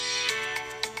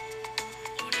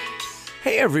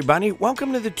Hey everybody,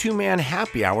 welcome to the Two-Man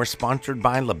Happy Hour sponsored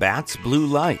by Labatt's Blue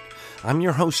Light. I'm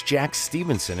your host, Jack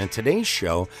Stevenson, and today's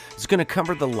show is going to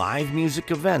cover the live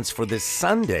music events for this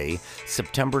Sunday,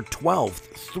 September 12th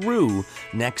through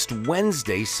next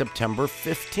Wednesday, September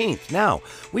 15th. Now,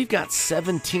 we've got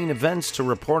 17 events to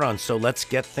report on, so let's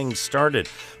get things started.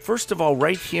 First of all,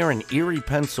 right here in Erie,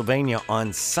 Pennsylvania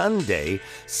on Sunday,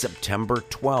 September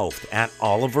 12th at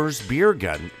Oliver's Beer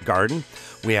Garden,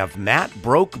 we have Matt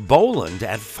Broke Boland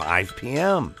at 5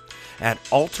 p.m. At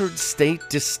Altered State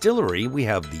Distillery, we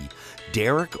have the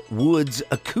Derek Woods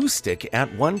Acoustic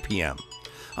at 1 p.m.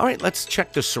 All right, let's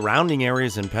check the surrounding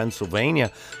areas in Pennsylvania.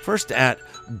 First, at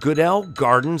Goodell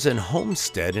Gardens and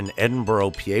Homestead in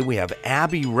Edinboro, PA, we have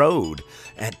Abbey Road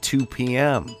at 2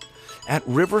 p.m. At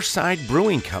Riverside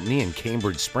Brewing Company in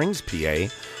Cambridge Springs, PA,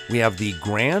 we have the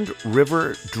Grand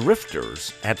River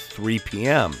Drifters at 3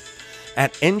 p.m.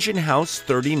 At Engine House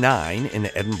 39 in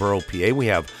Edinboro, PA, we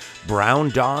have Brown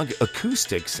Dog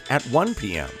Acoustics at 1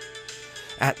 p.m.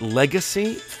 At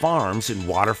Legacy Farms in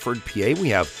Waterford, PA, we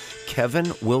have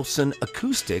Kevin Wilson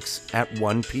Acoustics at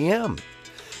 1 p.m.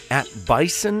 At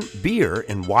Bison Beer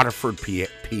in Waterford,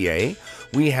 PA,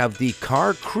 we have the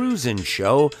Car Cruisin'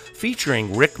 Show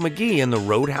featuring Rick McGee and the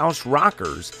Roadhouse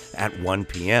Rockers at 1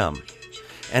 p.m.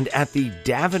 And at the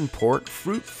Davenport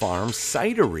Fruit Farm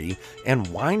Cidery and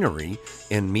Winery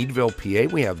in Meadville, PA,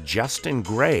 we have Justin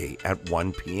Gray at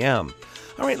 1 p.m.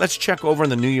 All right, let's check over in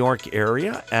the New York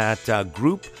area at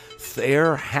Group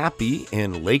Thayer Happy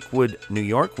in Lakewood, New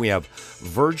York. We have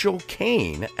Virgil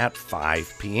Kane at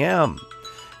 5 p.m.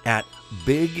 At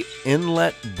Big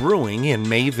Inlet Brewing in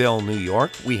Mayville, New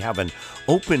York, we have an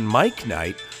open mic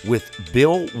night with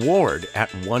Bill Ward at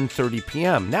 1:30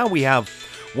 p.m. Now we have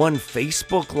one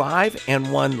Facebook Live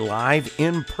and one live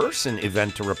in-person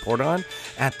event to report on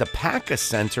at the PACA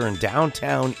Center in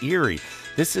downtown Erie.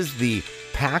 This is the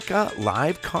PACA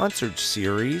Live Concert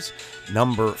Series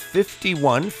number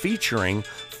 51 featuring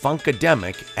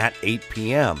Funkademic at 8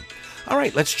 p.m. All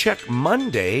right, let's check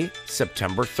Monday,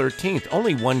 September 13th.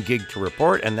 Only one gig to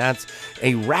report, and that's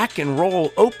a rock and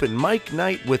roll open mic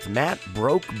night with Matt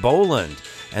Broke Boland,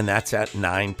 and that's at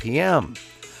 9 p.m.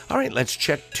 All right, let's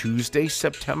check Tuesday,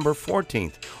 September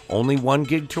 14th. Only one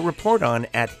gig to report on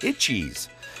at Hitchie's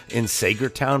in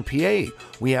Sagertown, PA.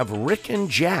 We have Rick and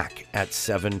Jack at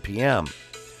 7 p.m.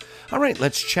 All right,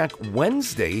 let's check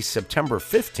Wednesday, September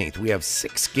 15th. We have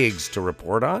 6 gigs to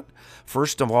report on.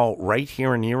 First of all, right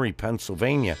here in Erie,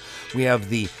 Pennsylvania, we have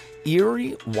the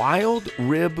Erie Wild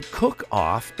Rib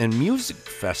Cook-Off and Music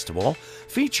Festival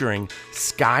featuring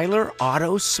Skylar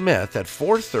Otto Smith at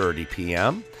 4:30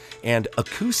 p.m. and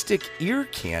Acoustic Ear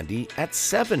Candy at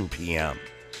 7 p.m.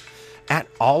 At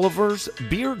Oliver's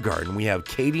Beer Garden, we have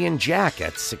Katie and Jack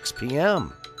at 6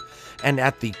 p.m. And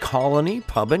at the Colony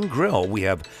Pub and Grill, we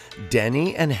have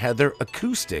Denny and Heather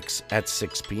Acoustics at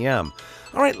 6 p.m.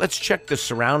 All right, let's check the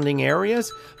surrounding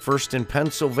areas. First in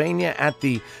Pennsylvania at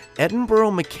the Edinboro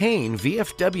McCain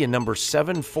VFW number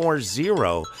 740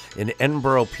 in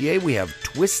Edinboro, PA, we have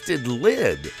Twisted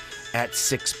Lid at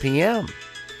 6 p.m.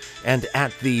 And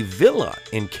at the Villa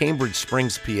in Cambridge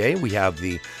Springs, PA, we have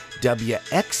the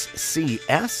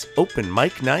WXCS Open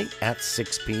Mic Night at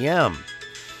 6 p.m.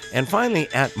 And finally,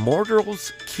 at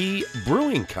Mortals Key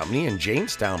Brewing Company in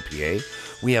Jamestown, PA,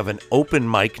 we have an open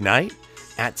mic night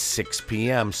at 6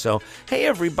 p.m. So, hey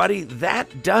everybody,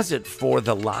 that does it for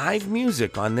the live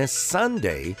music on this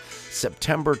Sunday,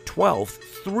 September 12th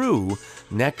through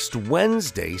next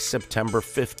Wednesday, September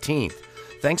 15th.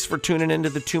 Thanks for tuning into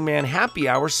the Two-Man Happy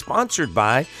Hour, sponsored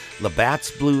by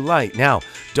Labatt's Blue Light. Now,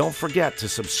 don't forget to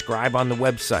subscribe on the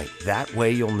website. That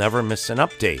way you'll never miss an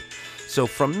update. So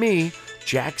from me,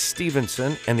 Jack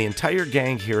Stevenson, and the entire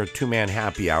gang here at Two-Man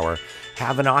Happy Hour,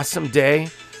 have an awesome day,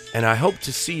 and I hope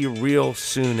to see you real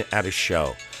soon at a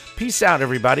show. Peace out,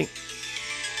 everybody.